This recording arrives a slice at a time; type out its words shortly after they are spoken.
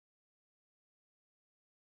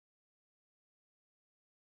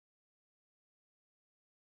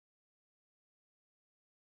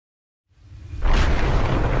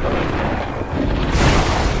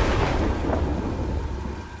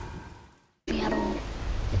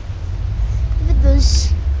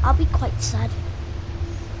because I'll be quite sad.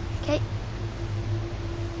 Okay.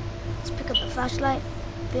 Let's pick up the flashlight.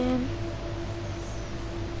 Boom.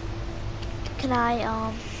 Can I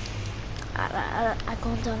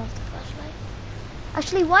can't turn off the flashlight.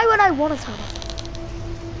 Actually, why would I want to turn off?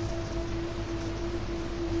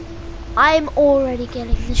 I'm already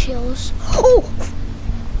getting the chills. Oh!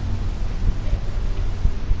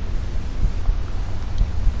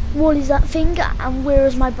 What is that thing? And where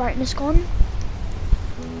is my brightness gone?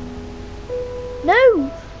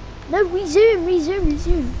 No! No,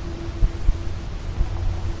 resume.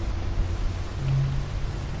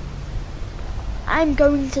 I'm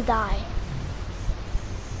going to die.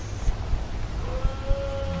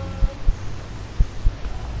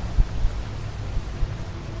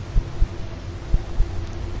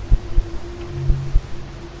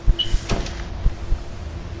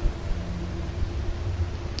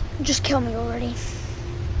 Just kill me already.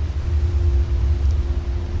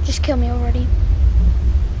 Just kill me already.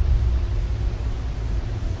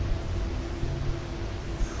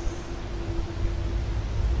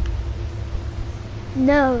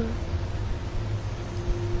 No.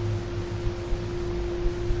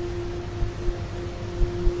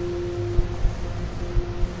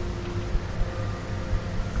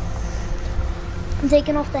 I'm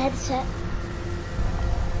taking off the headset.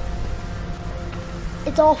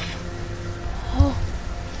 It's off. Oh.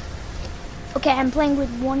 Okay, I'm playing with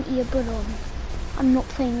one earbud on. I'm not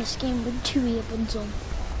playing this game with two earbuds on.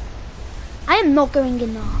 I am not going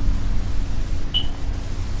in there.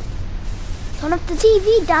 Turn off the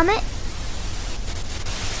TV, damn it!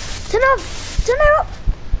 Turn it up!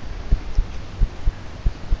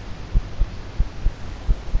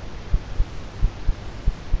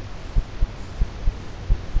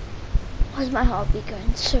 Why is my heartbeat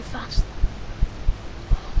going so fast?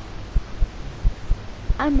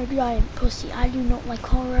 I'm a giant pussy. I do not like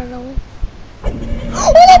horror at all.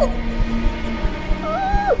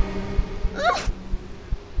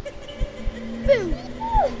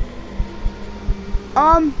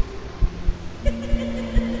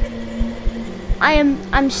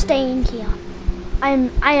 I'm staying here.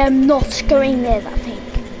 I am not going near that thing.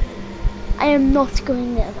 I am not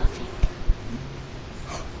going near that thing.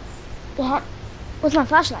 What? What's my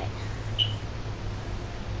flashlight?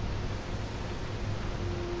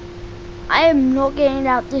 I am not getting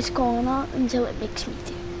out this corner until it makes me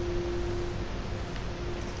to.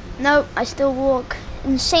 No, I still walk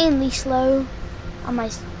insanely slow. Am I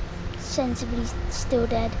sensibly still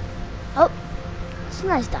dead? Oh, it's a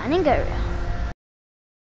nice dining area.